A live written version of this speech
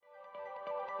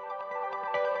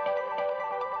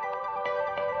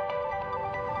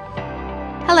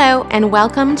Hello, and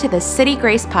welcome to the City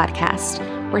Grace Podcast.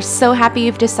 We're so happy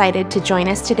you've decided to join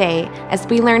us today as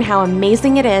we learn how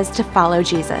amazing it is to follow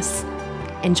Jesus.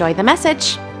 Enjoy the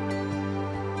message.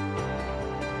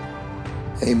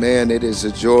 Amen. It is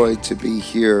a joy to be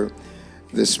here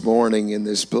this morning in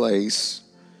this place.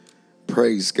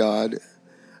 Praise God.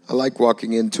 I like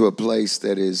walking into a place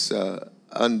that is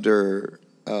under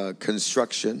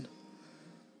construction,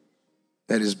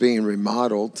 that is being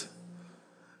remodeled,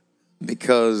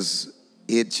 because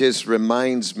it just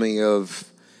reminds me of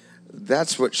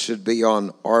that's what should be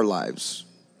on our lives.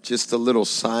 Just a little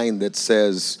sign that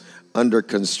says under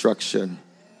construction.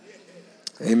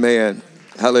 Amen.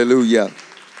 Hallelujah.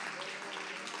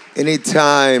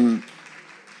 Anytime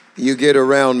you get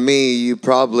around me, you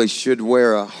probably should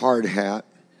wear a hard hat.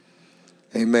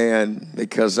 Amen.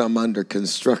 Because I'm under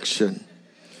construction.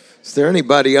 Is there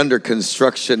anybody under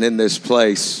construction in this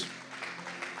place?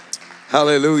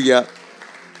 Hallelujah.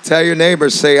 Tell your neighbor,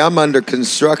 say, I'm under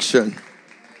construction.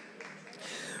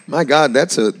 My God,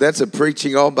 that's a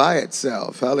preaching all by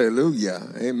itself. Hallelujah.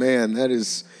 Amen.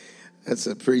 That's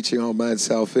a preaching all by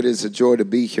itself. It is a joy to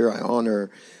be here. I honor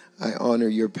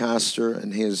your pastor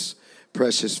and his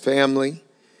precious family.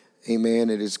 Amen.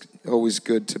 It is always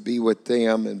good to be with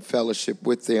them and fellowship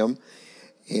with them.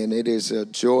 And it is a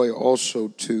joy also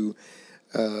to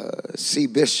see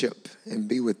Bishop and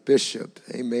be with Bishop.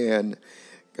 Amen.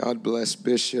 God bless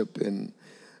Bishop and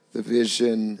the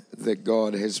vision that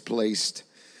God has placed,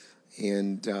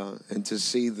 and to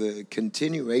see the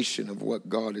continuation of what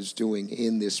God is doing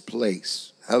in this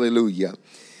place. Hallelujah.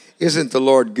 Isn't the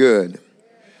Lord good?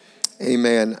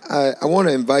 Amen. I want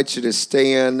to invite you to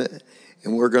stand,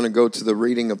 and we're going to go to the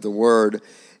reading of the word.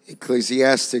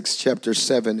 Ecclesiastes chapter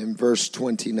 7 and verse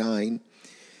 29.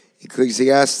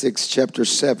 Ecclesiastes chapter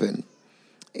 7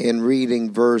 and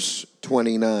reading verse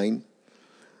 29.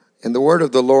 And the word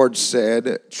of the Lord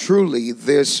said, truly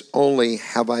this only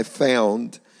have I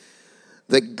found,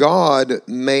 that God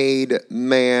made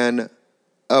man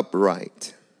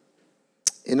upright.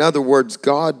 In other words,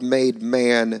 God made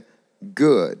man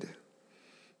good,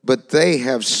 but they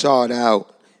have sought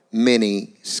out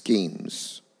many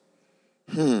schemes.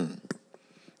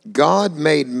 God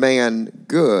made man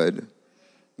good,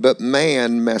 but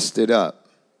man messed it up.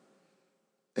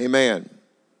 Amen.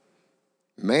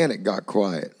 Man, it got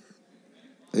quiet.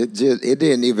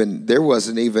 There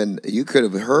wasn't even, you could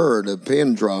have heard a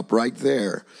pin drop right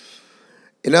there.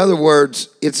 In other words,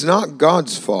 it's not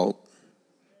God's fault.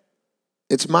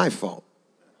 It's my fault.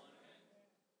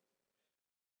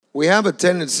 We have a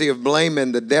tendency of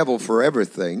blaming the devil for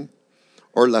everything,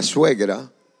 or la suegra,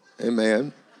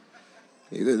 amen.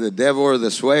 Either the devil or the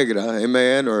suegra,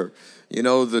 amen, or,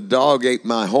 the dog ate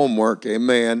my homework,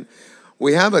 amen.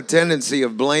 We have a tendency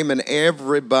of blaming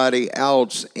everybody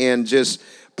else and just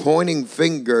pointing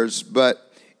fingers,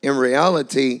 but in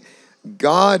reality,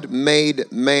 God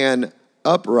made man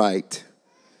upright,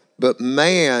 but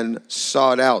man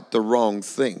sought out the wrong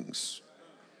things.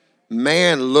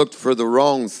 Man looked for the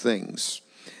wrong things.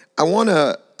 I want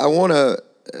to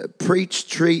preach,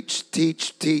 teach,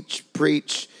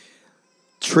 preach,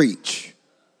 treach.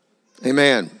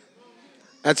 Amen.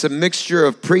 That's a mixture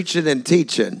of preaching and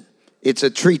teaching. It's a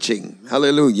treaching.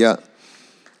 Hallelujah.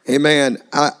 Amen.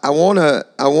 I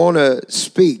wanna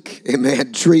speak.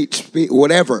 Amen. Treat, speak,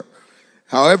 whatever.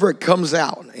 However it comes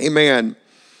out. Amen.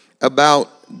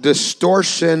 About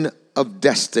distortion of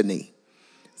destiny.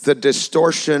 The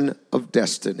distortion of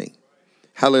destiny.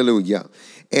 Hallelujah.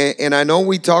 And I know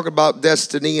we talk about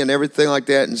destiny and everything like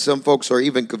that, and some folks are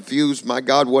even confused. My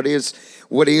God, what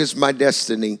is my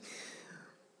destiny?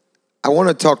 I want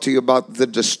to talk to you about the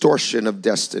distortion of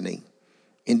destiny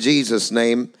in Jesus'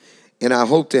 name. And I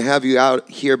hope to have you out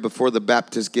here before the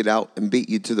Baptists get out and beat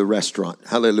you to the restaurant.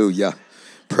 Hallelujah.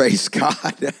 Praise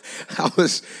God. I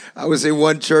was in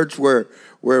one church where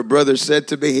a brother said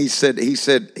to me, he said,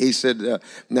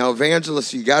 now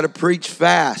evangelist, you got to preach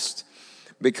fast,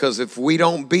 because if we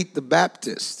don't beat the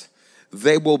Baptists,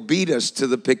 they will beat us to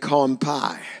the pecan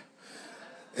pie.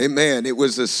 Amen. It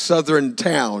was a southern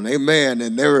town. Amen.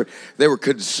 And they were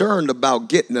concerned about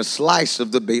getting a slice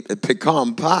of the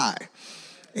pecan pie.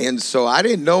 And so I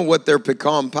didn't know what their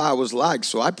pecan pie was like,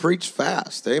 so I preached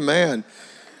fast. Amen.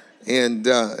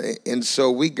 And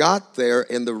so we got there,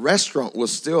 and the restaurant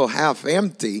was still half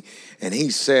empty. And he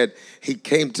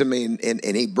came to me and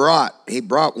he brought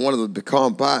one of the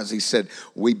pecan pies. He said,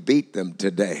 we beat them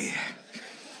today.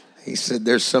 He said,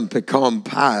 there's some pecan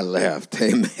pie left.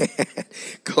 Amen.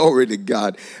 Glory to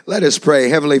God. Let us pray.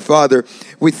 Heavenly Father,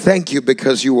 we thank you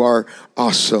because you are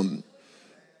awesome.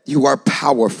 You are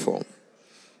powerful.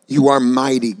 You are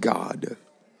mighty, God.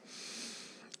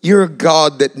 You're a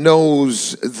God that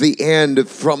knows the end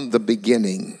from the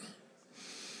beginning.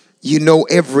 You know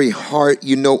every heart,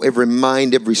 you know every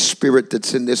mind, every spirit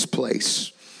that's in this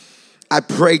place. I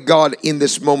pray, God, in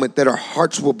this moment that our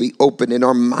hearts will be open and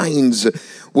our minds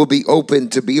will be open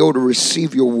to be able to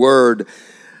receive your word.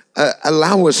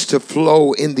 Allow us to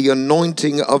flow in the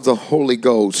anointing of the Holy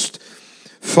Ghost.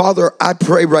 Father, I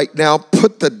pray right now,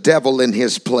 put the devil in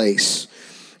his place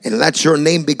and let your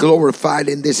name be glorified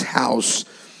in this house.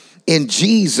 In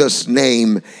Jesus'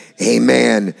 name,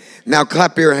 amen. Now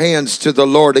clap your hands to the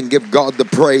Lord and give God the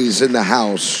praise in the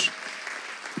house.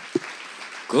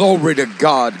 Glory to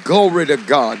God, glory to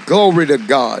God, glory to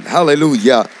God.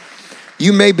 Hallelujah.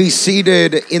 You may be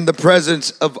seated in the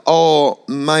presence of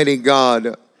Almighty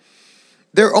God.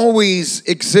 There always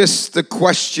exists the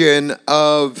question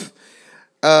of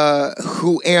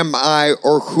who am I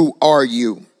or who are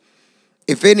you?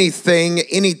 If anything,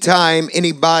 anytime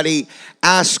anybody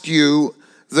asks you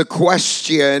the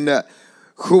question,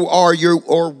 who are you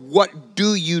or what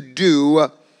do you do,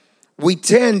 we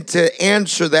tend to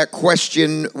answer that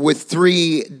question with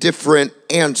three different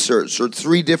answers or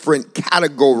three different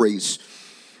categories.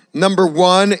 Number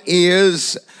one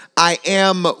is, I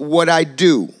am what I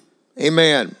do.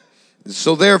 Amen.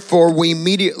 So therefore, we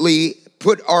immediately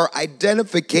put our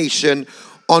identification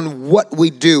on what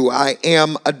we do. I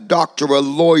am a doctor, a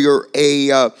lawyer,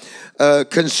 a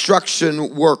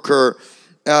construction worker,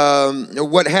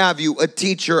 what have you, a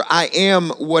teacher. I am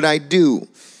what I do.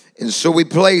 And so we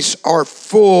place our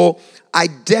full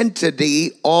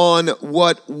identity on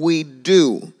what we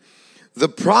do. The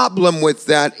problem with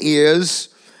that is,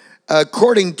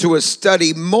 according to a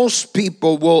study, most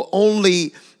people will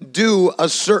only do a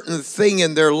certain thing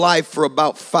in their life for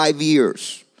about 5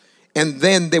 years, and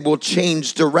then they will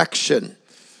change direction.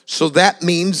 So that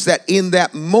means that in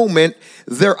that moment,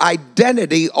 their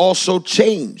identity also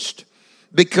changed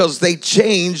because they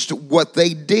changed what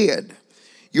they did.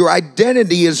 Your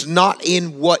identity is not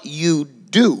in what you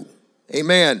do.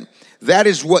 Amen. That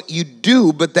is what you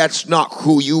do, but that's not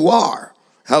who you are.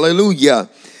 Hallelujah.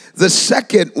 The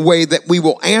second way that we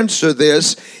will answer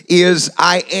this is,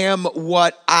 I am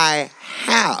what I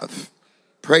have.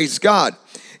 Praise God.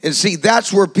 And see,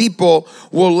 that's where people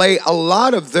will lay a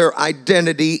lot of their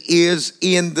identity is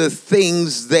in the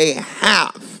things they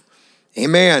have.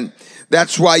 Amen.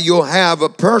 That's why you'll have a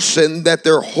person that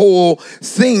their whole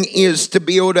thing is to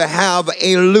be able to have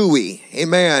a Louis.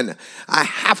 Amen. I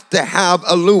have to have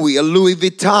a Louis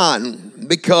Vuitton,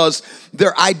 because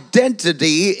their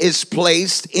identity is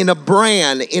placed in a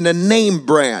brand, in a name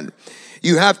brand.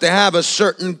 You have to have a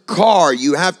certain car.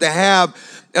 You have to have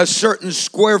a certain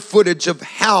square footage of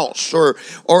house, or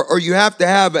you have to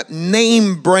have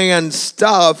name brand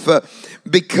stuff,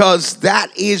 because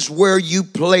that is where you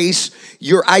place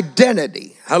your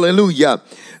identity. Hallelujah.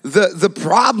 The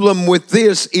problem with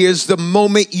this is the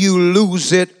moment you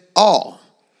lose it all.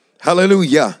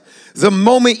 Hallelujah. The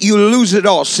moment you lose it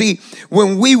all. See,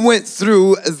 when we went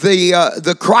through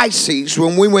the crises,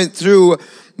 when we went through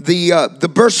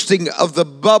the bursting of the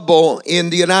bubble in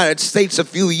the United States a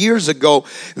few years ago,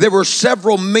 there were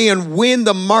several men, when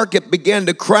the market began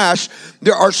to crash,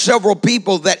 there are several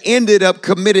people that ended up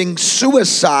committing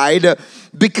suicide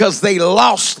because they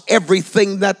lost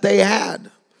everything that they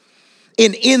had.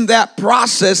 And in that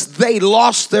process, they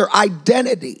lost their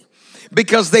identity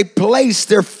because they placed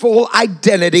their full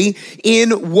identity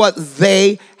in what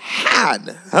they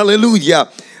had. Hallelujah.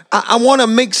 I want to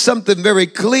make something very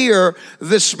clear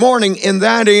this morning, and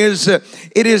that is, it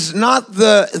is not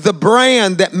the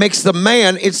brand that makes the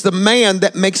man, it's the man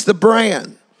that makes the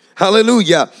brand.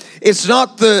 Hallelujah. It's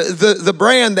not the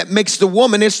brand that makes the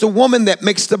woman, it's the woman that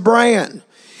makes the brand.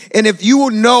 And if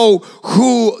you know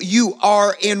who you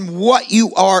are and what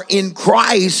you are in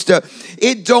Christ,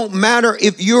 it don't matter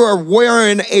if you're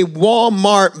wearing a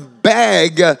Walmart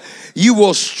bag, you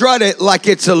will strut it like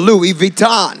it's a Louis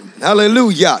Vuitton.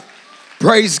 Hallelujah.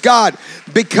 Praise God.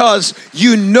 Because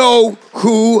you know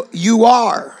who you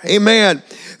are. Amen.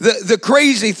 The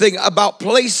crazy thing about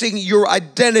placing your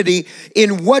identity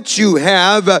in what you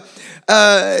have,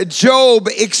 Job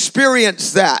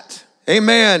experienced that.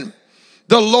 Amen.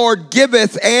 The Lord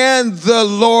giveth and the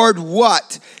Lord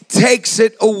what? Takes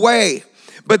it away.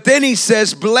 But then he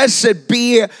says, blessed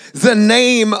be the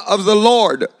name of the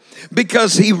Lord.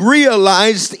 Because he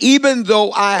realized, even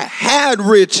though I had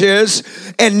riches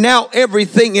and now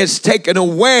everything is taken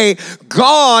away,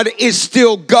 God is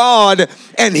still God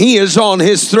and he is on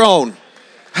his throne.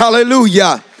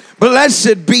 Hallelujah.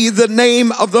 Blessed be the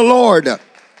name of the Lord.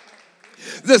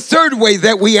 The third way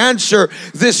that we answer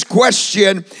this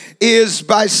question is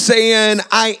by saying,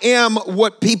 I am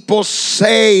what people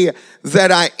say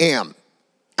that I am.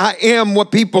 I am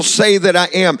what people say that I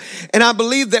am. And I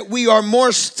believe that we are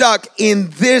more stuck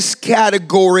in this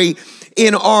category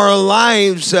in our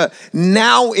lives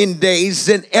nowadays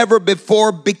than ever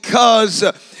before because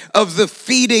of the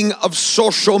feeding of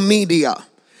social media.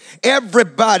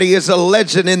 Everybody is a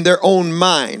legend in their own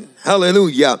mind.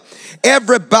 Hallelujah.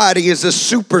 Everybody is a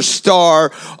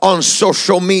superstar on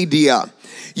social media.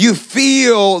 You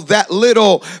feel that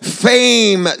little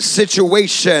fame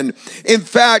situation. In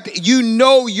fact, you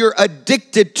know you're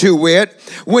addicted to it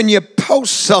when you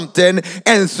post something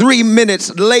and 3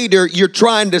 minutes later you're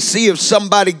trying to see if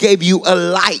somebody gave you a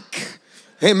like.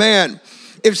 Amen.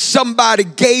 If somebody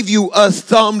gave you a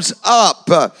thumbs up.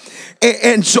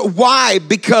 And so why?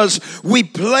 Because we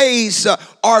place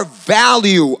our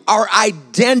value, our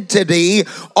identity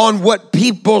on what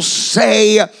people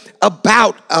say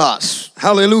about us.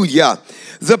 Hallelujah.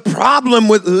 The problem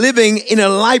with living in a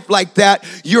life like that,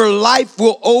 your life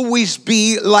will always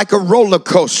be like a roller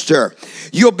coaster.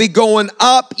 You'll be going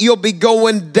up, you'll be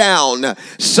going down.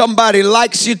 Somebody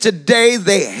likes you today,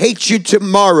 they hate you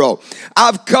tomorrow.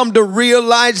 I've come to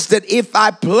realize that if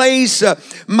I place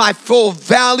my full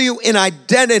value and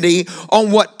identity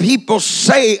on what people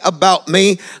say about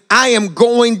me, I am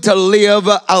going to live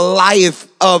a life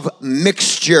of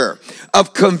mixture,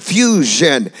 of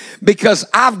confusion, because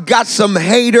I've got some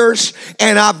haters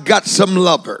and I've got some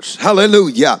lovers.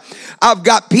 Hallelujah. I've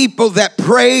got people that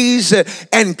praise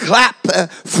and clap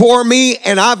for me,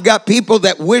 and I've got people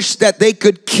that wish that they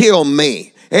could kill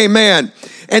me. Amen.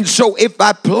 And so if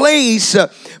I place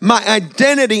my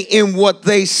identity in what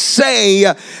they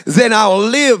say, then I'll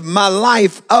live my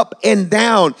life up and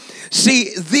down.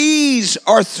 See, these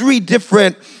are three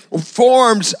different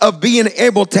forms of being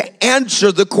able to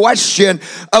answer the question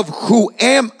of who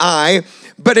am I,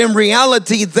 but in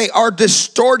reality, they are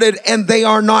distorted and they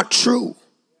are not true.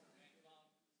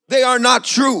 They are not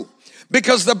true.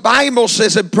 Because the Bible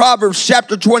says in Proverbs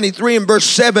chapter 23 and verse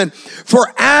 7,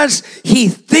 for as he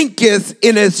thinketh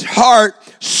in his heart,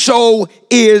 so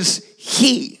is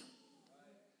he.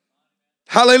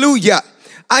 Hallelujah.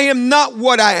 I am not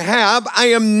what I have. I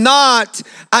am not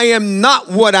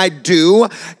what I do.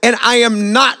 And I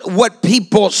am not what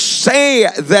people say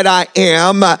that I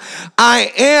am.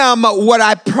 I am what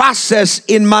I process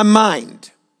in my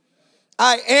mind.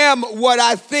 I am what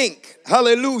I think.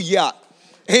 Hallelujah.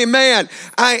 Amen.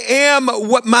 I am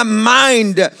what my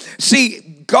mind. See,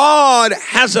 God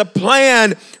has a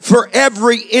plan for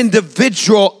every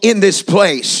individual in this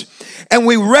place. And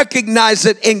we recognize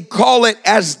it and call it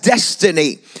as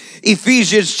destiny.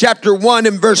 Ephesians chapter 1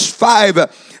 and verse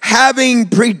 5, having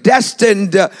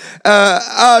predestined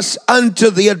us unto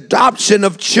the adoption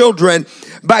of children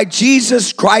by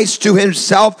Jesus Christ to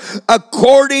himself,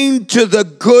 according to the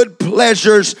good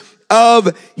pleasures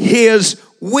of his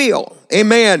will.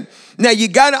 Amen. Now you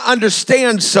got to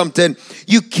understand something.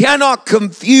 You cannot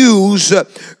confuse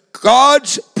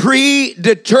God's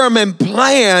predetermined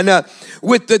plan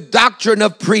with the doctrine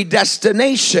of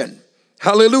predestination.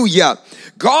 Hallelujah.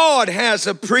 God has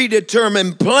a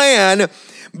predetermined plan,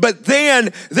 but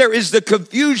then there is the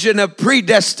confusion of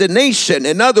predestination.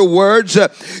 In other words,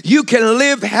 you can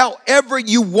live however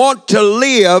you want to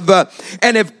live.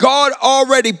 And if God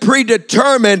already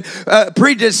predestined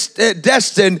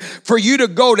for you to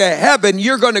go to heaven,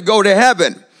 you're going to go to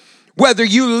heaven. Whether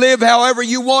you live however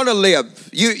you want to live,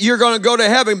 you're going to go to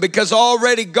heaven because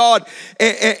already God,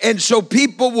 and so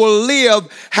people will live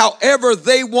however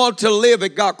they want to live.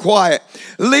 It got quiet.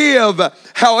 Live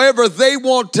however they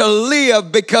want to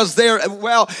live because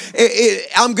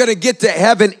I'm going to get to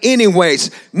heaven anyways.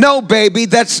 No, baby,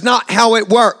 that's not how it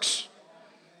works.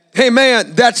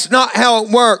 Amen. That's not how it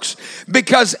works,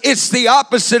 because it's the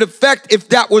opposite effect if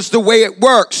that was the way it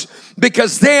works.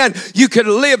 Because then you can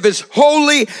live as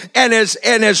holy and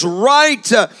as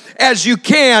right as you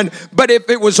can. But if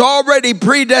it was already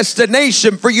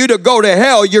predestination for you to go to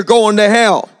hell, you're going to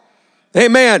hell.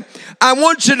 Amen. I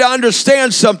want you to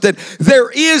understand something.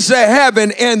 There is a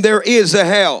heaven and there is a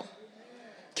hell.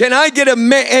 Can I get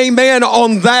an amen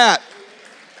on that?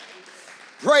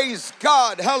 Praise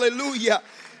God. Hallelujah.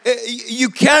 You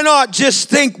cannot just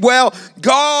think, well,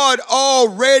 God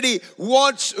already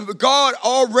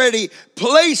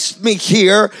placed me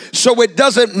here, so it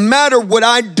doesn't matter what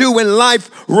I do in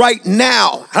life right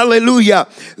now. Hallelujah.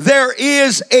 There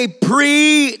is a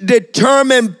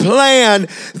predetermined plan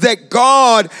that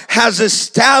God has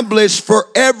established for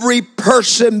every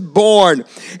person born,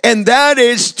 and that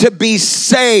is to be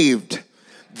saved.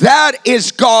 That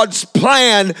is God's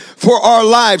plan for our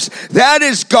lives. That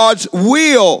is God's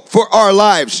will for our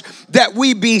lives, that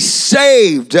we be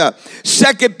saved.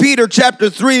 2 Peter chapter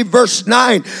 3 verse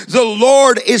 9, the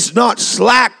Lord is not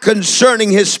slack concerning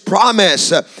his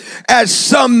promise, as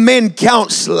some men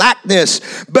count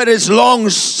slackness, but is long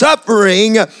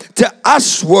suffering to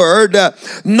usward,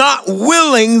 not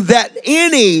willing that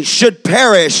any should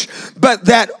perish, but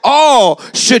that all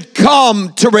should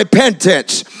come to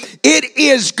repentance. It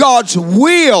is God's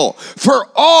will for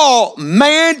all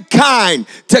mankind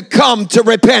to come to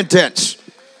repentance.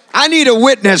 I need a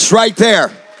witness right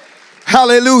there.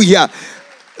 Hallelujah.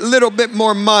 A little bit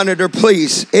more monitor,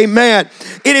 please. Amen.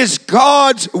 It is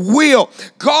God's will.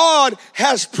 God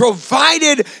has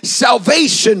provided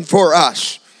salvation for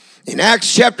us. In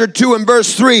Acts chapter 2 and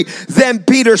verse 3, then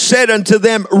Peter said unto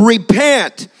them,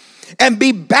 repent and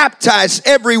be baptized,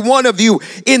 every one of you,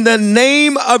 in the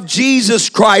name of Jesus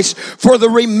Christ for the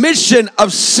remission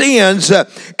of sins,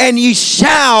 and ye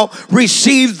shall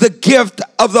receive the gift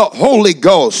of the Holy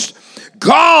Ghost.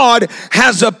 God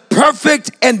has a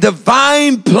perfect and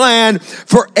divine plan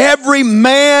for every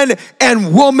man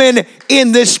and woman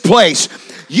in this place.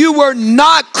 You were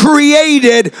not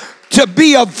created to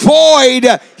be a void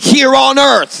here on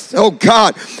earth. Oh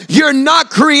God, you're not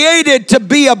created to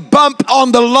be a bump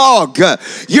on the log.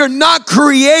 You're not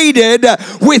created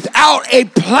without a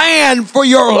plan for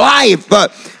your life.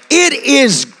 It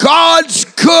is God's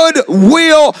good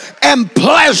will and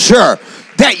pleasure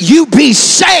that you be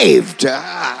saved.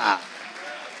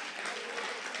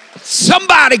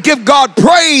 Somebody give God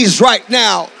praise right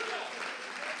now.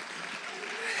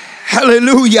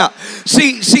 Hallelujah.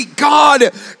 See, God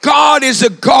is a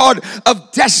God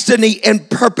of destiny and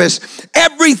purpose.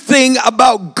 Everything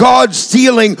about God's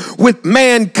dealing with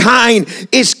mankind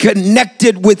is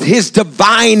connected with his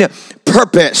divine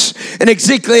purpose. In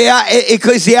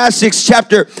Ecclesiastes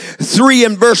chapter 3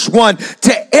 and verse 1,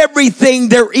 to everything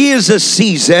there is a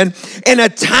season and a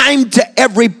time to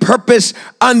every purpose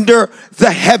under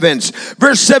the heavens.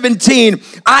 Verse 17,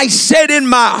 I said in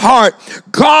my heart,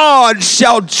 God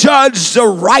shall judge the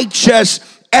righteous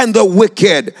and the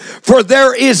wicked, for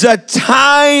there is a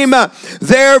time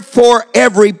there for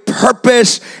every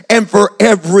purpose and for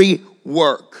every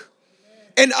work.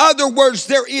 In other words,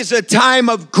 there is a time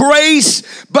of grace,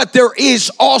 but there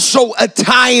is also a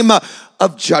time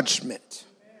of judgment.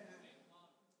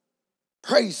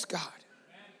 Praise God.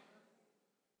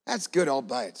 That's good all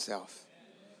by itself.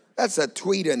 That's a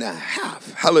tweet and a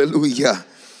half. Hallelujah.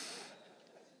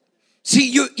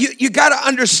 See, you got to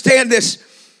understand this.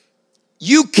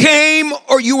 You came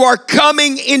or you are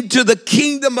coming into the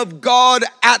kingdom of God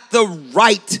at the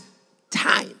right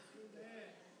time.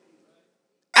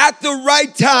 At the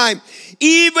right time.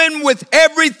 Even with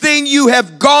everything you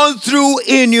have gone through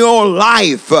in your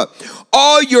life.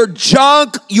 All your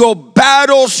junk, your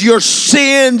battles, your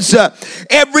sins,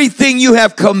 everything you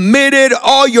have committed,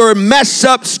 all your mess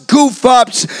ups, goof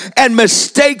ups, and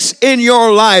mistakes in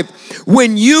your life.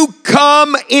 When you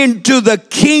come into the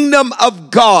kingdom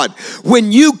of God,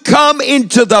 when you come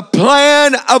into the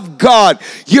plan of God,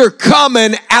 you're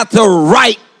coming at the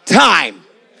right time.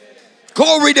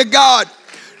 Glory to God.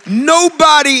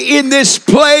 Nobody in this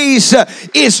place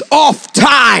is off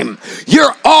time.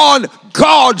 You're on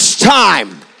God's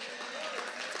time.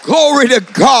 Glory to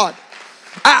God.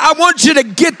 I want you to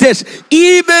get this.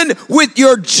 Even with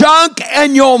your junk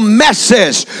and your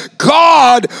messes,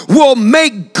 God will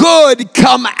make good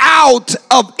come out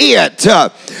of it.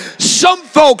 Some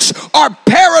folks are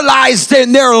paralyzed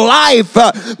in their life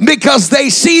because they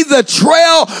see the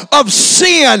trail of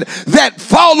sin that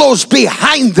follows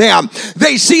behind them.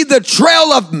 They see the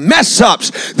trail of mess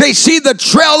ups. They see the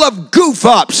trail of goof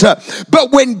ups.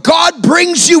 But when God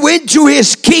brings you into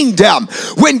his kingdom,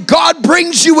 when God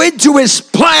brings you into his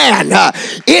plan,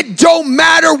 it don't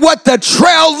matter what the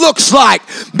trail looks like,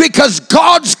 because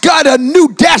God's got a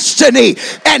new destiny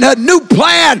and a new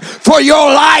plan for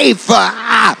your life.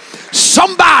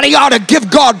 Somebody ought to give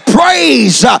God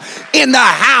praise in the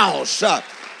house.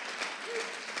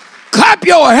 Clap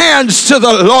your hands to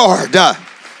the Lord.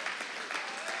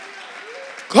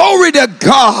 Glory to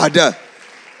God.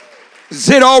 Is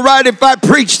it all right if I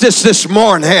preach this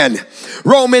morning?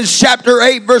 Romans chapter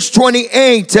 8 verse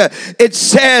 28, it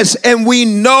says, and we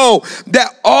know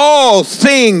that all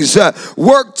things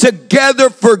work together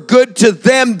for good to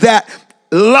them that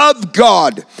love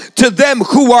God, to them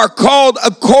who are called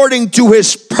according to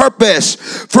his purpose,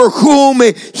 for whom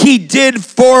he did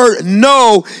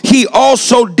foreknow, he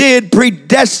also did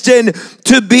predestine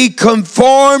to be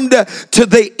conformed to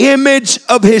the image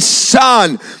of his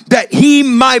Son, that he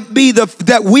might be the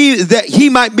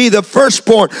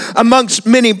firstborn amongst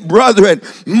many brethren.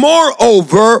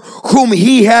 Moreover, whom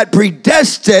he had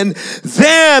predestined,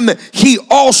 them he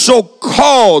also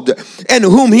called, and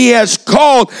whom he has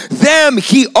called, them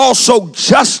he also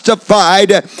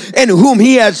justified, and whom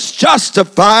he has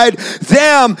justified,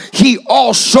 them he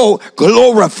also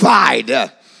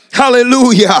glorified.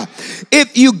 Hallelujah.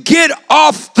 If you get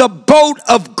off the boat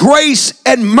of grace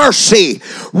and mercy,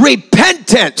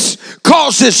 repentance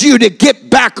causes you to get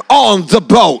back on the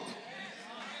boat.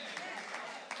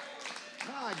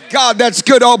 God, that's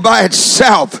good all by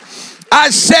itself. I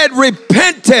said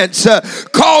repentance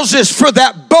causes for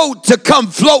that boat to come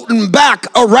floating back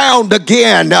around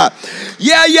again.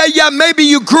 Yeah. Maybe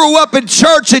you grew up in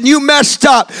church and you messed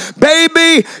up.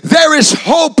 Baby, there is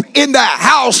hope in the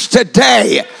house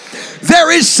today.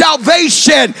 There is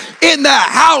salvation in the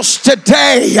house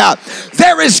today.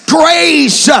 There is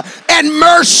grace and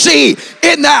mercy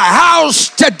in the house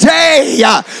today.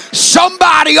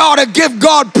 Somebody ought to give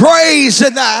God praise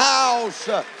in the house.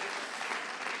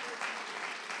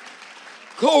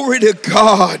 Glory to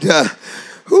God.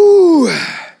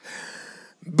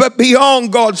 But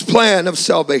beyond God's plan of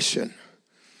salvation,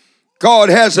 God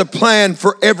has a plan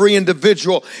for every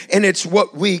individual, and it's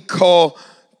what we call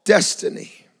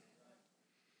destiny.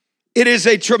 It is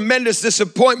a tremendous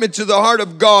disappointment to the heart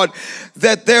of God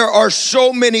that there are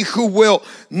so many who will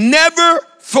never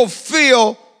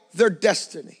fulfill their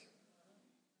destiny.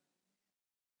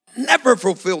 Never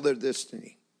fulfill their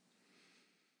destiny.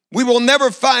 We will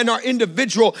never find our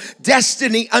individual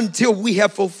destiny until we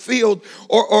have fulfilled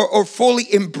or fully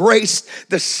embraced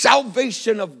the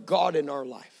salvation of God in our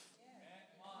life.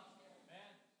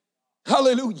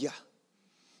 Hallelujah.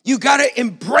 You got to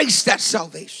embrace that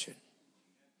salvation.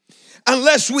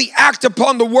 Unless we act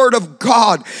upon the word of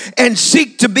God and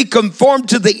seek to be conformed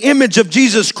to the image of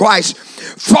Jesus Christ,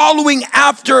 following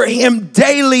after him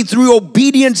daily through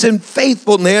obedience and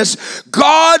faithfulness,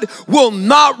 God will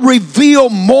not reveal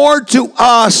more to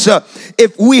us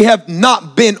if we have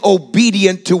not been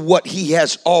obedient to what he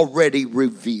has already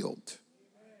revealed.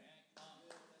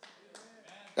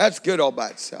 That's good all by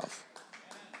itself.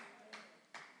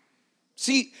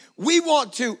 See, we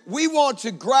want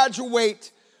to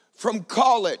graduate from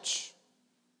college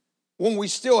when we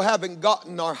still haven't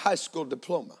gotten our high school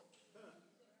diploma.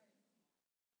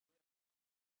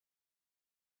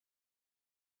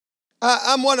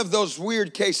 I'm one of those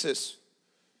weird cases.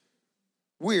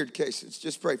 Weird cases.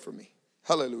 Just pray for me.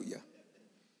 Hallelujah.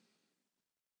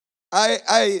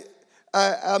 I'm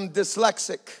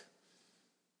dyslexic.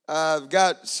 I've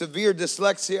got severe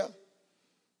dyslexia.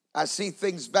 I see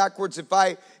things backwards. If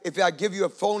I give you a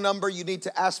phone number, you need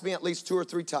to ask me at least 2 or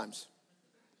 3 times.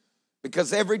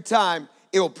 Because every time,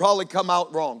 it will probably come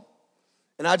out wrong.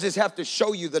 And I just have to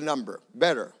show you the number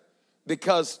better.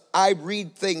 Because I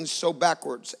read things so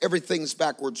backwards. Everything's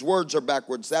backwards. Words are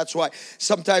backwards. That's why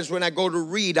sometimes when I go to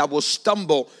read, I will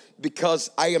stumble because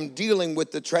I am dealing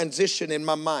with the transition in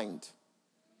my mind.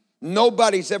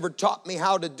 Nobody's ever taught me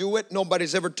how to do it.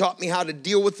 Nobody's ever taught me how to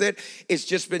deal with it. It's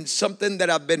just been something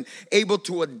that I've been able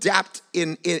to adapt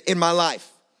in my life.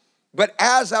 But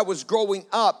as I was growing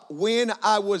up, when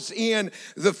I was in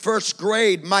the first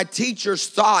grade, my teachers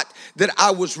thought that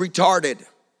I was retarded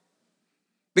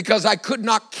because I could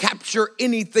not capture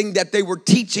anything that they were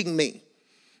teaching me.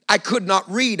 I could not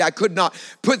read. I could not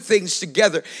put things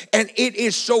together. And it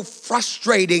is so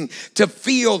frustrating to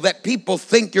feel that people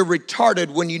think you're retarded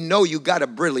when you know you got a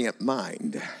brilliant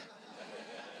mind.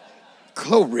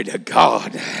 Glory to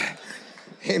God.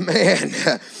 Amen.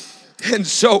 And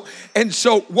so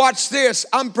watch this.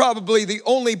 I'm probably the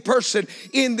only person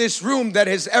in this room that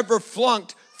has ever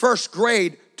flunked first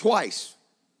grade twice.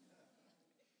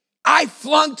 I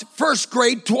flunked first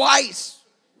grade twice.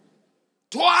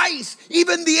 Twice.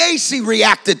 Even the AC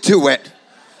reacted to it.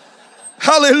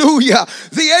 Hallelujah.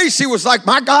 The AC was like,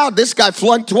 my God, this guy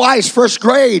flunked twice first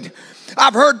grade.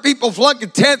 I've heard people flunk in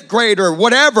 10th grade or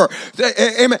whatever.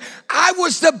 I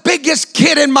was the biggest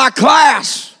kid in my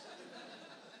class.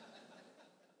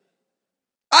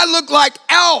 I looked like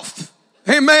Elf.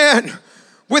 Amen.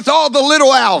 With all the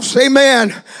little elves.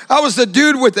 Amen. I was the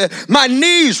dude with my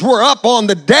knees were up on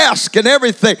the desk and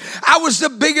everything. I was the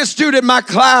biggest dude in my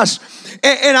class.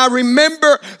 And I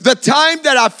remember the time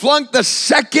that I flunked, the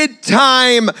second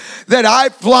time that I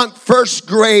flunked first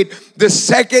grade, the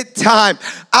second time,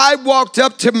 I walked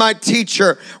up to my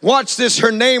teacher. Watch this.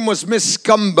 Her name was Miss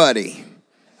Scumbuddy.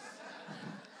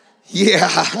 Yeah,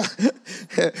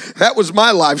 that was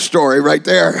my life story right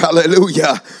there.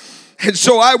 Hallelujah. And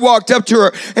so I walked up to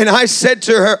her and I said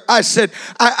to her, I said,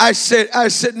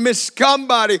 Miss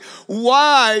Somebody,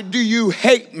 why do you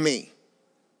hate me?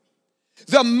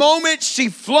 The moment she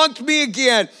flunked me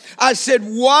again, I said,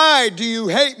 why do you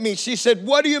hate me? She said,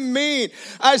 what do you mean?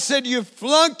 I said, you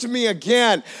flunked me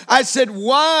again. I said,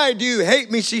 why do you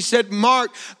hate me? She said,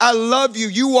 Mark, I love you.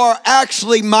 You are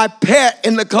actually my pet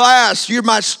in the class. You're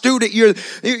my student. You're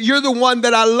the one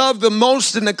that I love the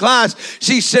most in the class.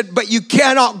 She said, but you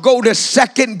cannot go to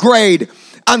second grade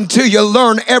until you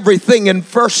learn everything in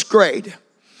first grade.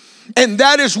 And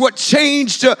that is what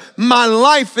changed my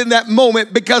life in that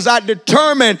moment, because I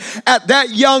determined at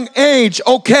that young age,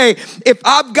 okay, if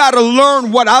I've got to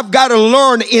learn what I've got to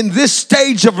learn in this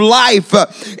stage of life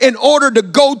in order to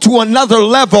go to another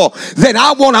level, then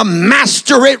I want to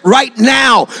master it right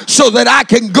now so that I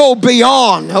can go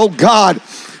beyond. Oh God,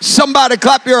 somebody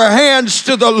clap your hands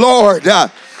to the Lord.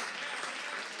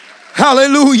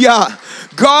 Hallelujah.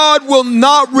 God will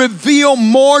not reveal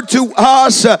more to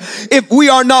us if we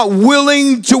are not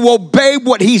willing to obey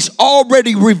what he's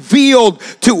already revealed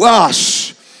to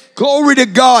us. Glory to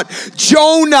God.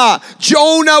 Jonah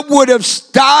would have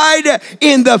died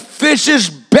in the fish's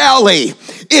belly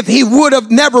if he would have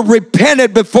never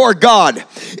repented before God,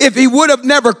 if he would have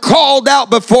never called out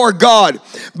before God.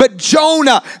 But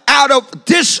Jonah, out of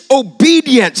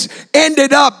disobedience,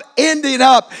 ended up in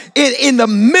the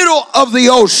middle of the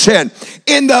ocean,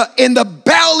 in the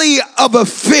belly of a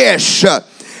fish.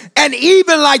 And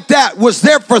even like that, was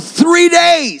there for 3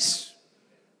 days.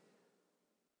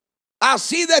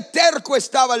 Así de terco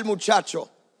estaba el muchacho.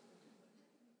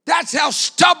 That's how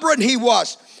stubborn he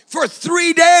was. For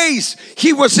 3 days,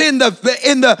 he was in the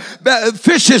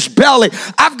fish's belly.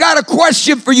 I've got a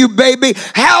question for you, baby.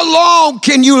 How long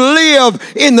can you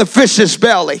live in the fish's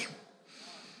belly?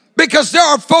 Because there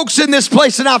are folks in this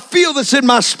place, and I feel this in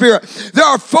my spirit. There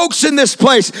are folks in this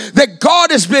place that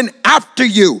God has been after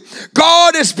you.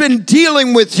 God has been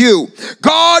dealing with you.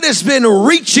 God has been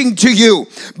reaching to you.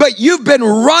 But you've been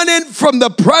running from the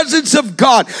presence of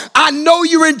God. I know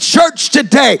you're in church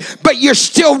today, but you're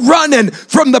still running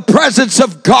from the presence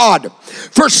of God.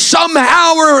 For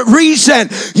somehow or reason,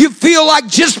 you feel like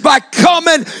just by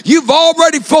coming, you've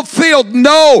already fulfilled.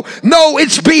 No,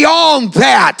 it's beyond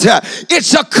that.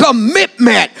 It's a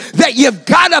commitment that you've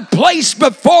got to place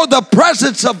before the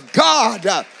presence of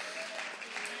God.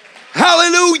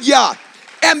 Hallelujah.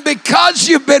 And because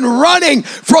you've been running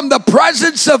from the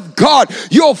presence of God,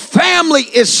 your family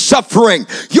is suffering.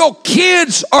 Your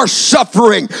kids are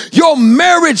suffering. Your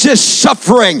marriage is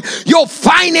suffering. Your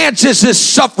finances is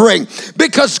suffering.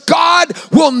 Because God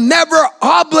will never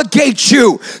obligate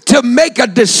you to make a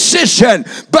decision,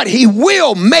 but he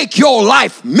will make your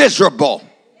life miserable.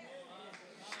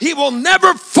 He will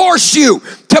never force you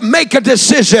to make a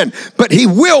decision, but he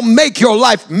will make your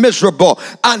life miserable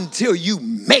until you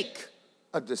make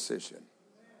a decision.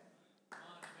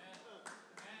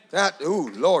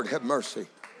 Lord have mercy.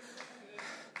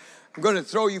 I'm going to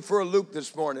throw you for a loop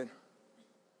this morning.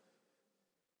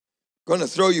 I'm going to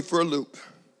throw you for a loop.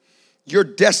 Your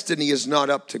destiny is not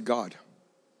up to God.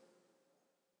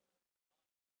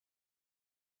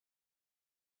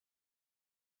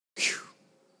 Whew.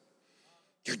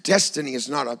 Your destiny is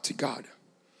not up to God,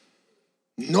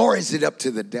 nor is it up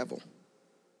to the devil.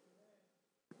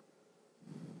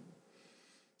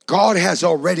 God has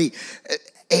already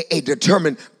a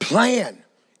determined plan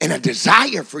and a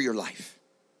desire for your life.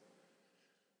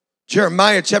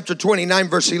 Jeremiah chapter 29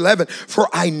 verse 11, for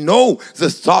I know the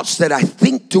thoughts that I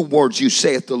think towards you,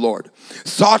 saith the Lord.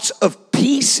 Thoughts of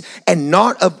peace and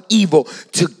not of evil,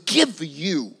 to give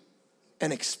you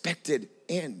an expected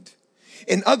end.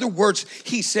 In other words,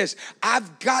 he says,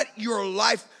 I've got your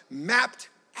life mapped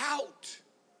out.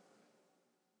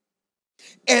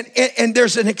 And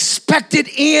there's an expected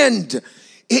end.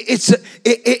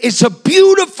 It's a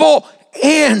beautiful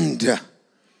end.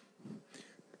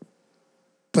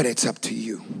 But it's up to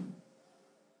you.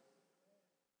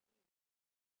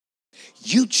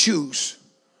 You choose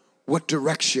what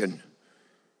direction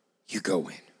you go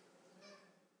in.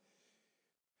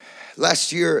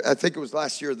 Last year, I think it was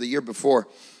last year or the year before,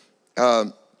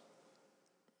 on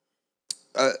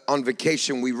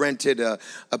vacation, we rented a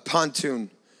pontoon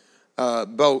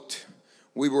boat.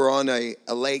 We were on a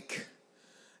lake,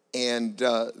 and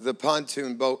the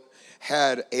pontoon boat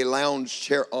had a lounge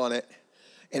chair on it,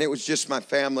 and it was just my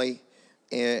family,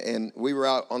 and we were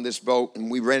out on this boat, and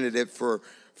we rented it for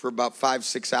about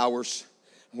 5-6 hours.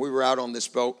 We were out on this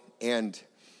boat, and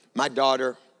my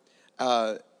daughter,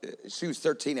 she was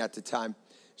 13 at the time.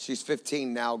 She's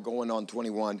 15 now, going on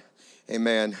 21.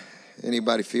 Amen.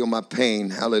 Anybody feel my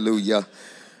pain? Hallelujah.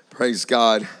 Praise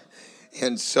God.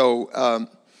 And so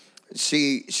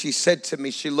she said to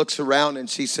me, she looks around and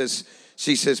she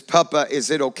says, Papa,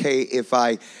 is it okay if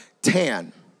I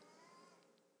tan?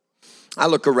 I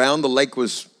look around, the lake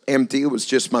was empty. It was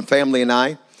just my family and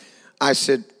I. I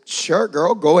said, sure,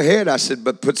 girl, go ahead. I said,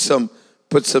 but put some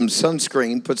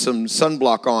sunscreen, put some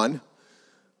sunblock on.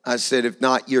 I said, if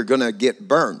not, you're going to get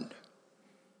burned.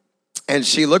 And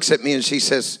she looks at me and she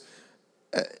says,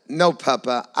 no,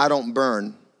 Papa, I don't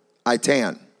burn. I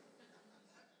tan.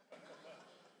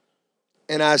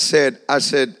 And I said,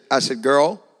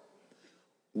 girl,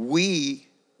 we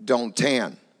don't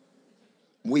tan.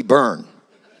 We burn.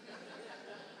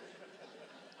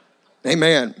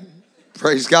 Amen.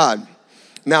 Praise God.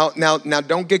 Now,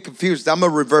 don't get confused. I'm a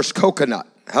reverse coconut.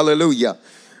 Hallelujah.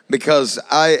 Because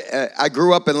I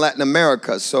grew up in Latin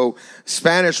America, so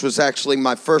Spanish was actually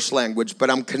my first language,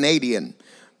 but I'm Canadian.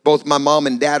 Both my mom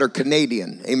and dad are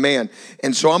Canadian. Amen.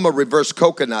 And so I'm a reverse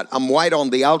coconut. I'm white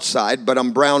on the outside, but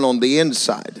I'm brown on the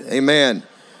inside. Amen.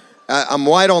 I'm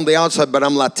white on the outside, but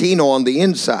I'm Latino on the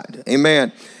inside.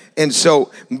 Amen. And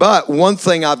so, but one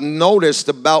thing I've noticed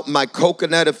about my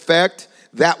coconut effect,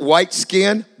 that white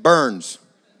skin burns.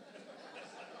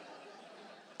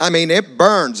 I mean, it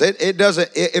burns.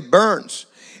 It burns.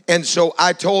 And so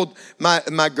I told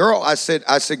my girl, I said,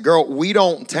 girl, we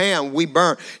don't tan, we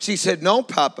burn. She said, no,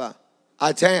 Papa,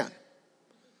 I tan.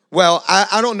 Well,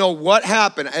 I don't know what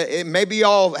happened. Maybe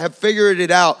y'all have figured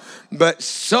it out, but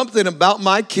something about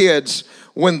my kids,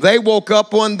 when they woke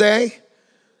up one day,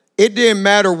 it didn't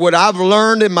matter what I've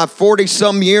learned in my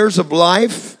 40-some years of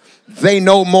life, they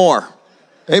know more.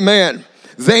 Amen.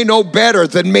 They know better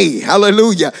than me.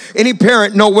 Hallelujah. Any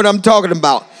parent know what I'm talking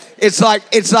about? It's like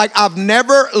I've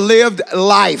never lived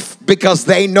life because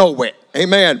they know it.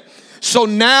 Amen. So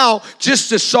now, just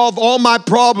to solve all my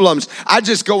problems, I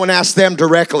just go and ask them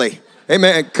directly.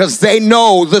 Amen. Because they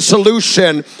know the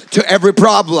solution to every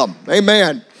problem.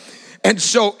 Amen. And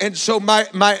so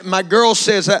my girl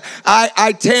says,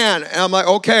 I tan. And I'm like,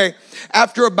 okay.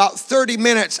 After about 30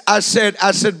 minutes, I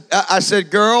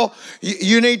said, girl,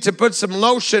 you need to put some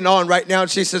lotion on right now. And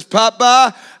she says,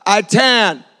 Papa, I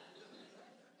tan.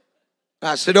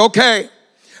 I said, okay.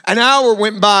 An hour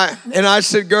went by, and I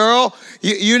said, girl,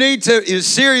 you need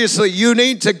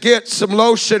to get some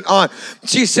lotion on.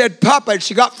 She said, Papa, and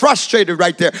she got frustrated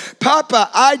right there. Papa,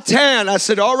 I tan. I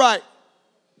said, all right.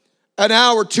 An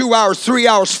hour, 2 hours, 3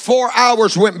 hours, 4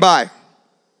 hours went by.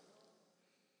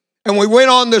 And we went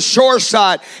on the shore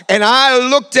side, and I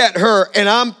looked at her, and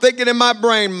I'm thinking in my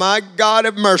brain, my God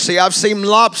of mercy, I've seen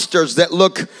lobsters that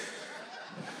look,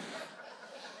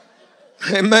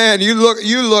 hey man, you look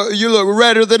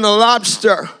redder than a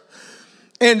lobster.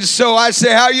 And so I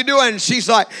say, how you doing? And she's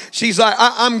like,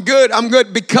 I'm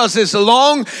good, because as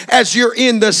long as you're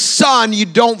in the sun, you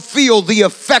don't feel the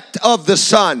effect of the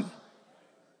sun.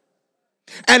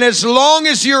 And as long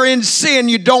as you're in sin,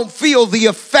 you don't feel the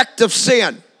effect of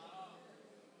sin.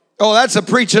 Oh, that's a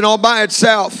preaching all by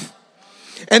itself.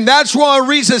 And that's one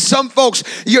reason some folks,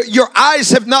 your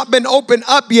eyes have not been opened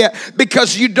up yet,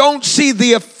 because you don't see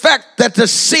the effect that the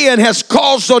sin has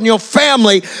caused on your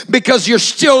family, because you're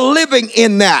still living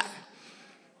in that.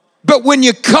 But when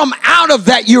you come out of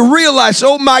that, you realize,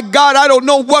 oh my God, I don't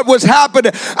know what was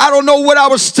happening. I don't know what I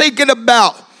was thinking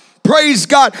about. Praise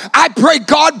God. I pray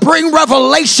God bring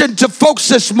revelation to folks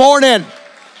this morning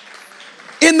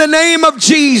in the name of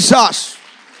Jesus.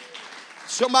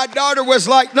 So my daughter was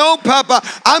like, no, Papa,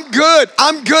 I'm good.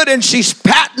 And she's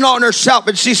patting on herself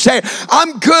and she's saying,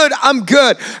 I'm good.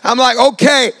 I'm like,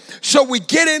 okay. So we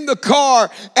get in the car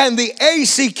and the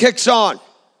AC kicks on.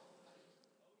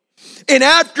 And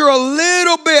after a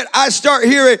little bit, I start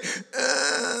hearing,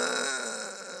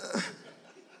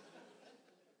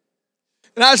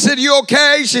 and I said, you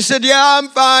okay? She said, yeah, I'm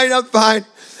fine.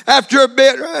 After a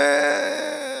bit,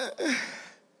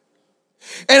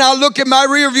 and I look in my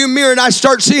rearview mirror and I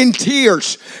start seeing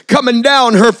tears coming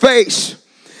down her face.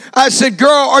 I said,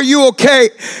 girl, are you okay?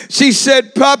 She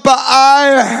said, Papa,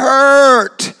 I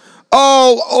hurt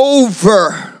all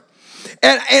over.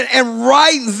 And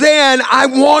right then, I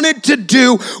wanted to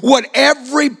do what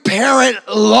every parent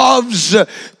loves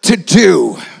to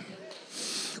do.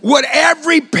 What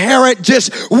every parent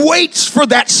just waits for,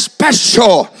 that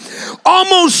special,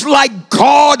 almost like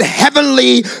God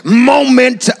heavenly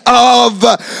moment of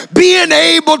being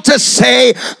able to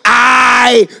say,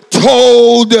 I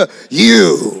told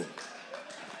you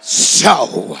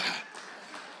so.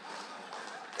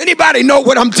 Anybody know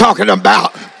what I'm talking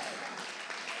about?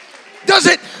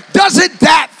 Doesn't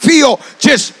that feel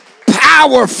just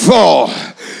powerful?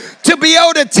 To be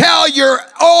able to tell your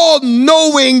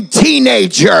all-knowing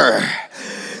teenager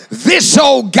this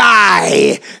old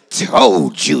guy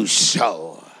told you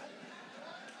so.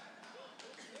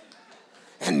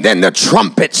 And then the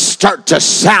trumpets start to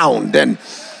sound and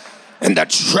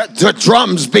the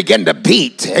drums begin to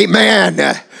beat. Amen.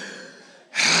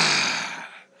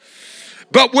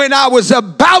 But when I was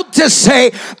about to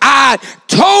say, I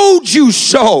told you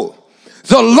so,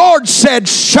 the Lord said,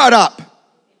 shut up.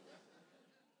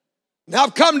 Now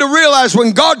I've come to realize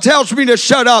when God tells me to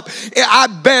shut up, I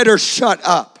better shut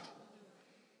up.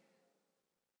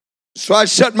 So I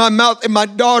shut my mouth and my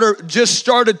daughter just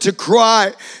started to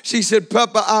cry. She said,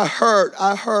 Papa, I hurt.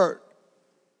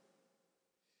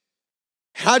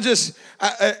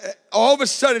 All of a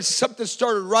sudden, something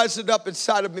started rising up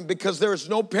inside of me because there is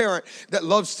no parent that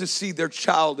loves to see their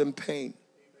child in pain.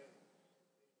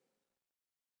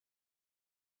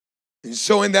 And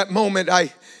so in that moment, I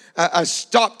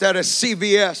stopped at a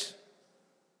CVS.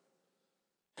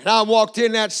 And I walked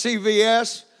in that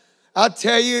CVS. I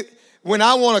tell you, when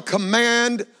I want to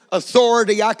command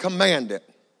authority, I command it.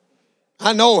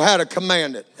 I know how to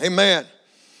command it. Amen.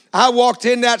 I walked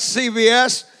in that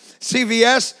CVS,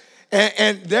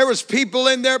 and there was people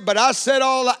in there, but I said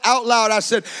all out loud, I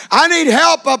said, I need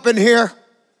help up in here.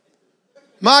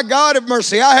 My God of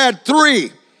mercy, I had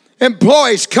 3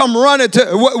 employees come running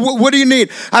to, what do you need?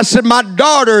 I said, my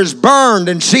daughter is burned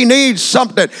and she needs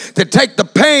something to take the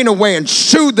pain away and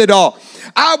soothe it all.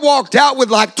 I walked out with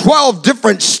like 12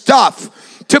 different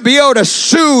stuff to be able to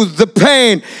soothe the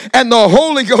pain, and the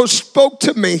Holy Ghost spoke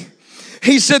to me.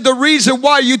 He said, the reason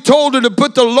why you told her to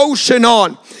put the lotion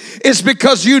on is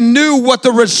because you knew what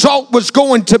the result was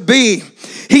going to be.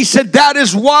 He said, that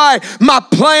is why my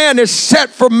plan is set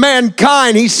for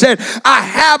mankind. He said, I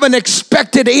have an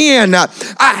expected end. I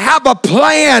have a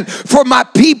plan for my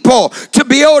people to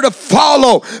be able to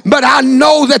follow, but I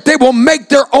know that they will make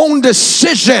their own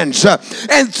decisions.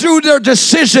 And through their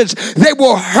decisions, they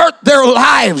will hurt their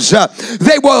lives.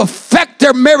 They will affect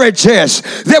their marriages.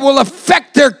 They will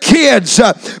affect their kids.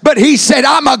 But he said,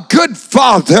 I'm a good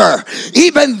father.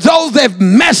 Even though they've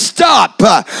messed up,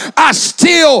 I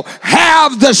still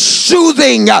have the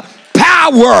soothing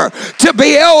power to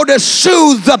be able to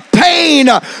soothe the pain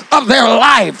of their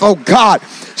life. Oh God,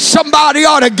 somebody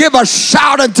ought to give a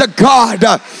shout unto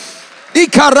God.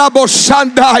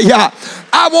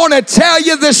 I want to tell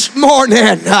you this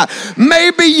morning,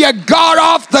 maybe you got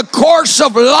off the course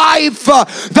of life,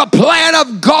 the plan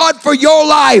of God for your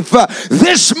life.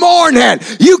 This morning,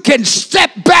 you can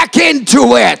step back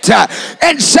into it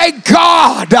and say,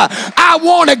 God, I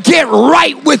want to get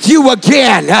right with you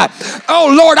again.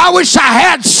 Oh Lord, I wish I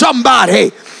had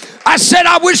somebody. I said,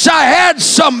 I wish I had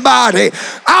somebody.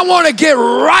 I want to get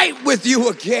right with you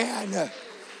again.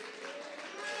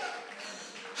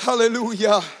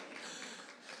 Hallelujah.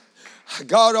 I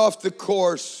got off the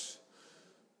course,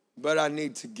 but I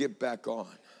need to get back on.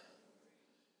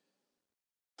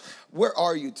 Where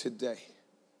are you today?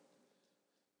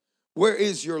 Where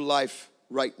is your life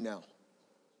right now?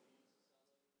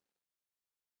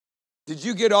 Did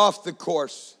you get off the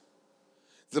course,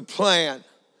 the plan,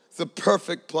 the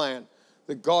perfect plan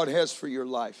that God has for your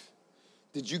life?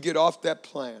 Did you get off that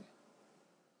plan?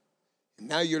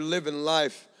 Now you're living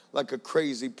life like a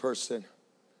crazy person.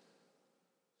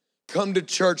 Come to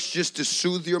church just to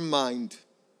soothe your mind,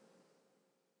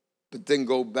 but then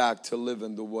go back to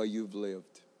living the way you've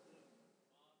lived.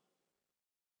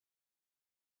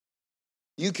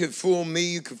 You can fool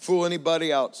me, you can fool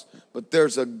anybody else, but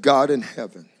there's a God in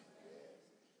heaven.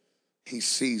 He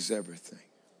sees everything.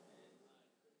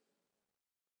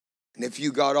 And if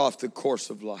you got off the course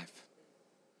of life,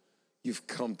 you've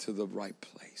come to the right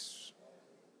place.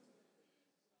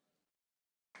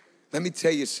 Let me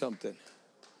tell you something.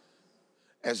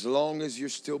 As long as you're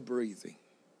still breathing,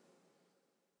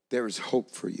 there is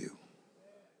hope for you.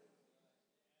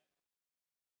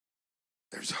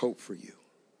 There's hope for you.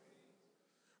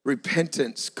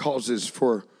 Repentance causes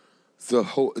for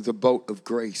the boat of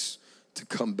grace to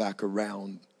come back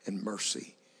around and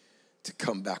mercy to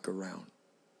come back around.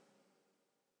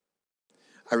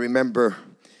 I remember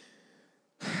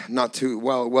it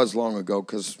was long ago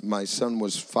because my son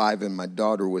was 5 and my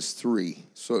daughter was 3,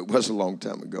 so it was a long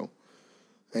time ago.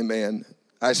 Amen.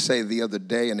 I say the other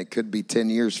day, and it could be 10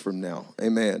 years from now.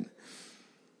 Amen.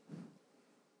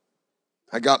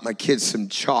 I got my kids some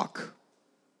chalk.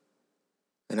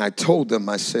 And I told them,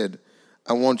 I said,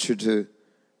 I want you to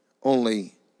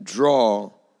only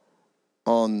draw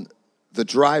on the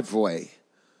driveway.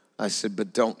 I said,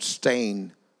 but don't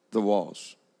stain the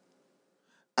walls.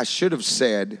 I should have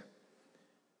said,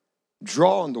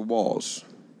 draw on the walls,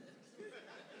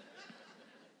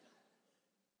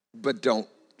 but don't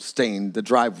stain the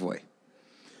driveway.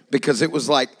 because it was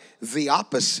like the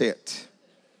opposite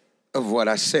of what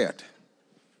I said.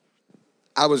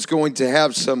 I was going to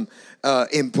have some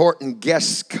important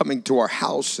guests coming to our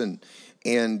house, and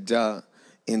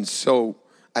so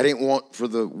I didn't want for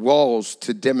the walls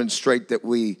to demonstrate that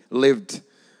we lived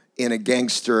in a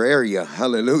gangster area.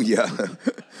 Hallelujah.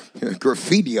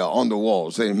 Graffiti on the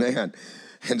walls. Amen.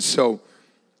 And so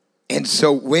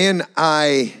when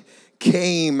I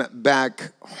came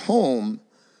back home,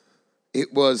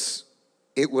 it was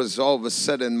all of a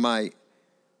sudden I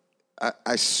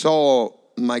saw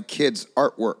my kids'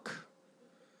 artwork.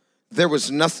 There was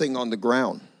nothing on the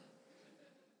ground.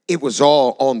 It was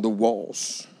all on the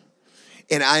walls.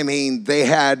 And I mean, they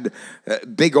had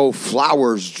big old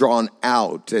flowers drawn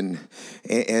out and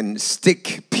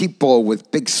stick people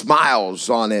with big smiles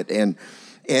on it.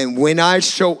 And when I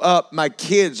show up, my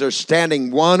kids are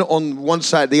standing one on one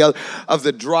side, the other of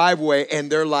the driveway, and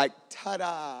they're like,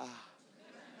 ta-da.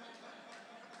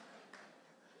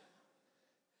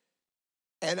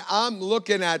 And I'm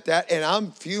looking at that, and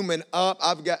I'm fuming up.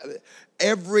 I've got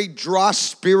every dross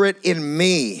spirit in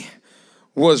me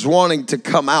was wanting to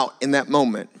come out in that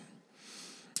moment.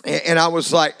 And I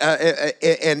was like,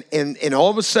 and all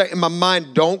of a sudden in my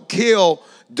mind, don't kill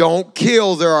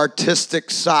their artistic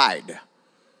side.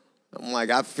 I'm like,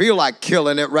 I feel like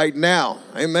killing it right now.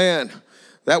 Amen.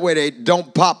 That way they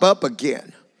don't pop up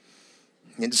again.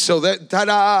 And so that,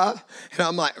 ta-da, and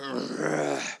I'm like,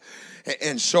 ugh.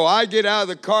 And so I get out of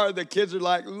the car, the kids are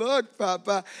like, look,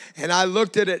 Papa. And I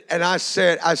looked at it and I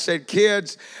said,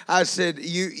 kids, I said,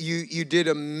 you did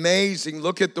amazing.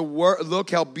 Look at the work,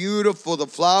 look how beautiful the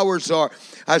flowers are.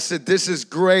 I said, this is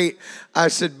great. I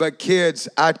said, but kids,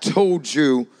 I told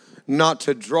you not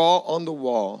to draw on the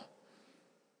wall,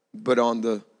 but on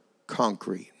the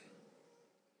concrete.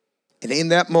 And in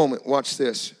that moment, watch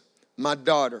this. My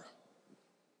daughter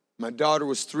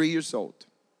was 3 years old.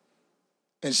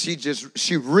 And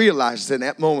she realized in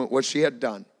that moment what she had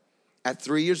done at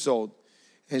 3 years old.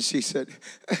 And she said,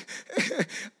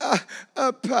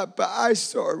 Papa, I'm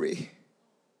sorry.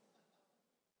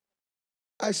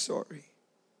 I'm sorry.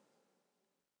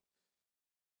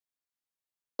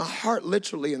 My heart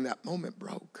literally in that moment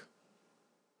broke.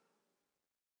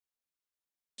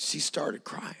 She started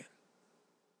crying.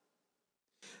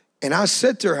 And I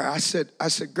said to her, I said,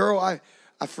 girl, I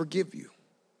forgive you.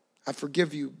 I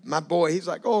forgive you. My boy, he's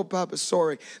like, oh, Papa,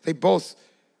 sorry. They both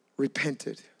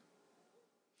repented.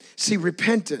 See,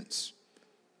 repentance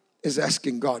is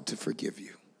asking God to forgive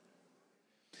you.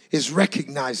 Is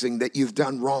recognizing that you've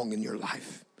done wrong in your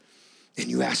life. And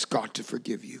you ask God to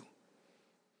forgive you.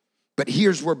 But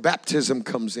here's where baptism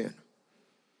comes in.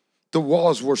 The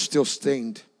walls were still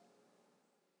stained.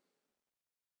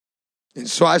 And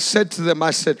so I said to them,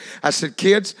 I said,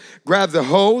 kids, grab the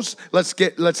hose. Let's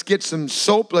get some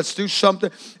soap. Let's do something.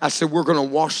 I said, we're going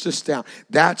to wash this down.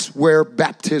 That's where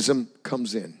baptism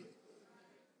comes in.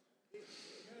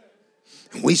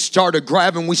 And we started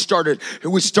grabbing, we started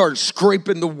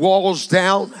scraping the walls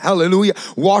down. Hallelujah.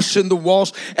 Washing the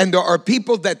walls. And there are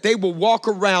people that they will walk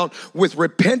around with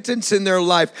repentance in their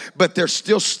life, but they're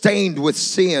still stained with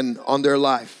sin on their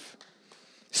life.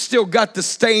 Still got the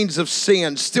stains of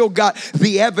sin, still got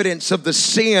the evidence of the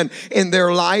sin in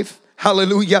their life.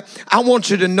 Hallelujah. I want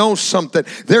you to know something.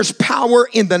 There's power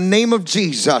in the name of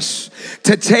Jesus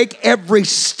to take every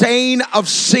stain of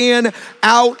sin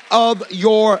out of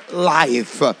your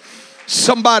life.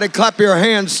 Somebody clap your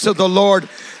hands to the Lord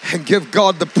and give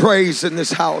God the praise in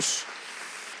this house.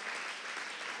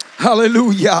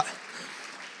 Hallelujah.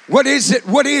 What is it?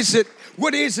 What is it?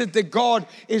 What is it that God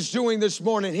is doing this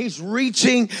morning? He's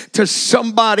reaching to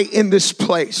somebody in this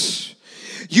place.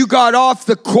 You got off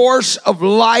the course of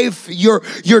life.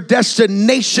 Your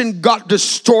destination got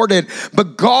distorted.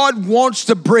 But God wants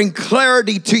to bring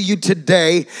clarity to you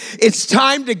today. It's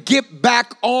time to get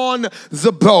back on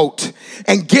the boat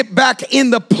and get back in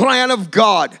the plan of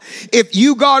God. If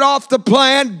you got off the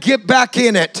plan, get back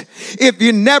in it. If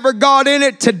you never got in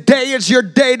it, today is your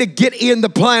day to get in the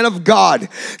plan of God.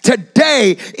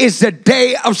 Today is the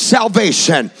day of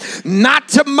salvation. Not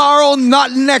tomorrow,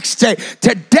 not next day.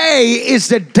 Today is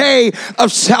the day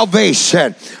of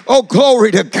salvation. Oh, glory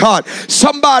to God.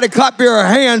 Somebody clap your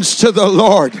hands to the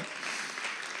Lord.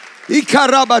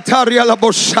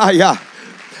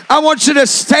 I want you to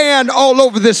stand all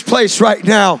over this place right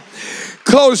now.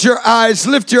 Close your eyes,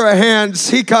 lift your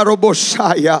hands.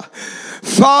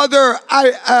 Father,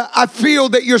 I feel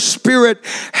that your spirit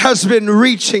has been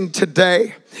reaching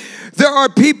today. There are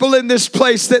people in this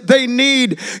place that they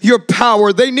need your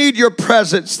power. They need your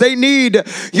presence. They need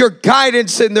your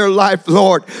guidance in their life,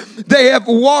 Lord. They have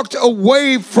walked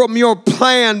away from your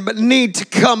plan, but need to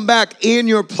come back in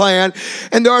your plan.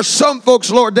 And there are some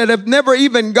folks, Lord, that have never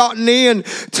even gotten in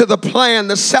to the plan,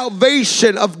 the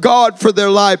salvation of God for their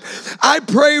life. I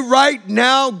pray right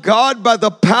now, God, by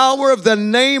the power of the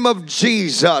name of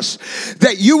Jesus,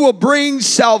 that you will bring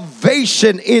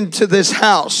salvation into this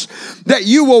house, that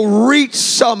you will reach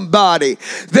somebody,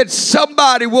 that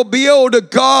somebody will be able to,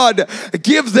 God,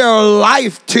 give their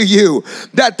life to you,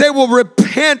 that they will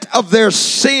repent of their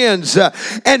sins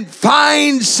and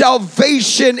find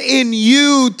salvation in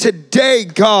you today,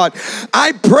 God.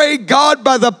 I pray, God,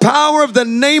 by the power of the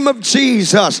name of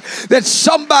Jesus, that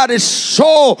somebody's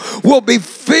soul will be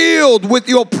filled with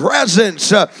your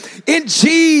presence in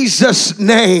Jesus'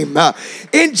 name.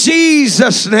 In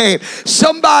Jesus' name.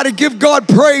 Somebody give God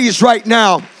praise right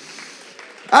now.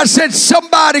 I said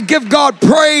somebody give God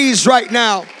praise right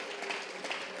now.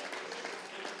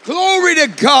 Glory to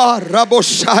God.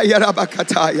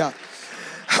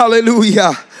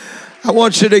 Hallelujah. I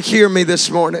want you to hear me this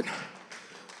morning.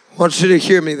 I want you to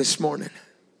hear me this morning.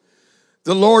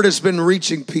 The Lord has been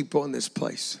reaching people in this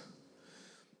place.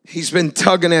 He's been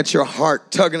tugging at your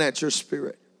heart, tugging at your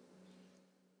spirit.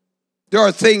 There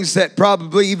are things that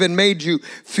probably even made you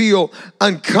feel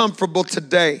uncomfortable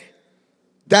today.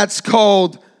 That's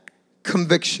called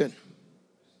conviction.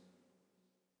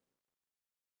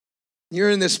 You're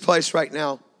in this place right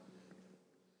now,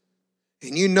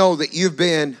 and you know that you've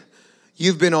been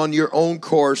on your own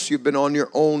course. You've been on your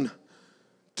own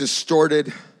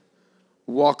distorted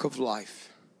walk of life.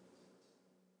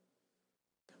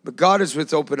 But God is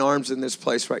with open arms in this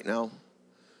place right now,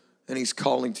 and He's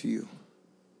calling to you.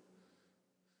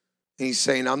 And He's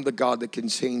saying, I'm the God that can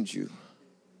change you.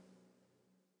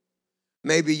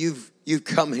 Maybe you've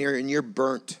come here and you're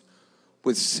burnt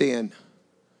with sin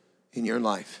in your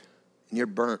life. And you're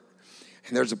burnt.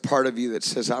 And there's a part of you that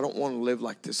says, I don't want to live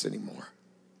like this anymore.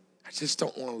 I just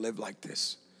don't want to live like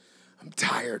this. I'm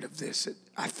tired of this.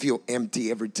 I feel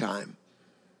empty every time.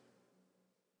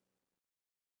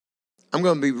 I'm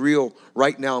going to be real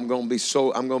right now. I'm going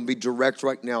to be direct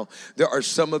right now. There are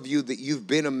some of you that you've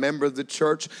been a member of the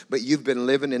church, but you've been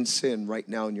living in sin right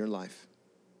now in your life.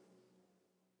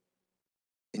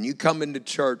 And you come into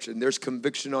church and there's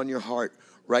conviction on your heart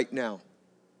right now.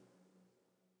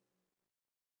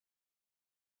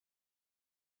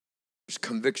 There's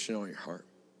conviction on your heart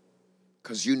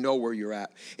because you know where you're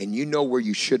at and you know where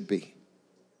you should be.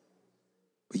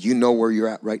 But you know where you're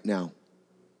at right now.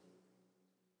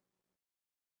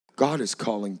 God is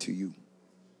calling to you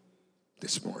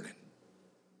this morning.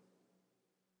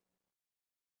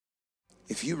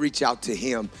 If you reach out to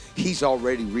Him, He's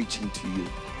already reaching to you.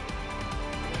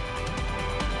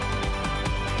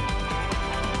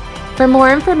 For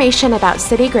more information about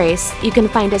City Grace, you can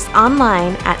find us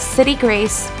online at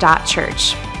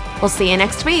citygrace.church. We'll see you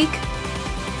next week.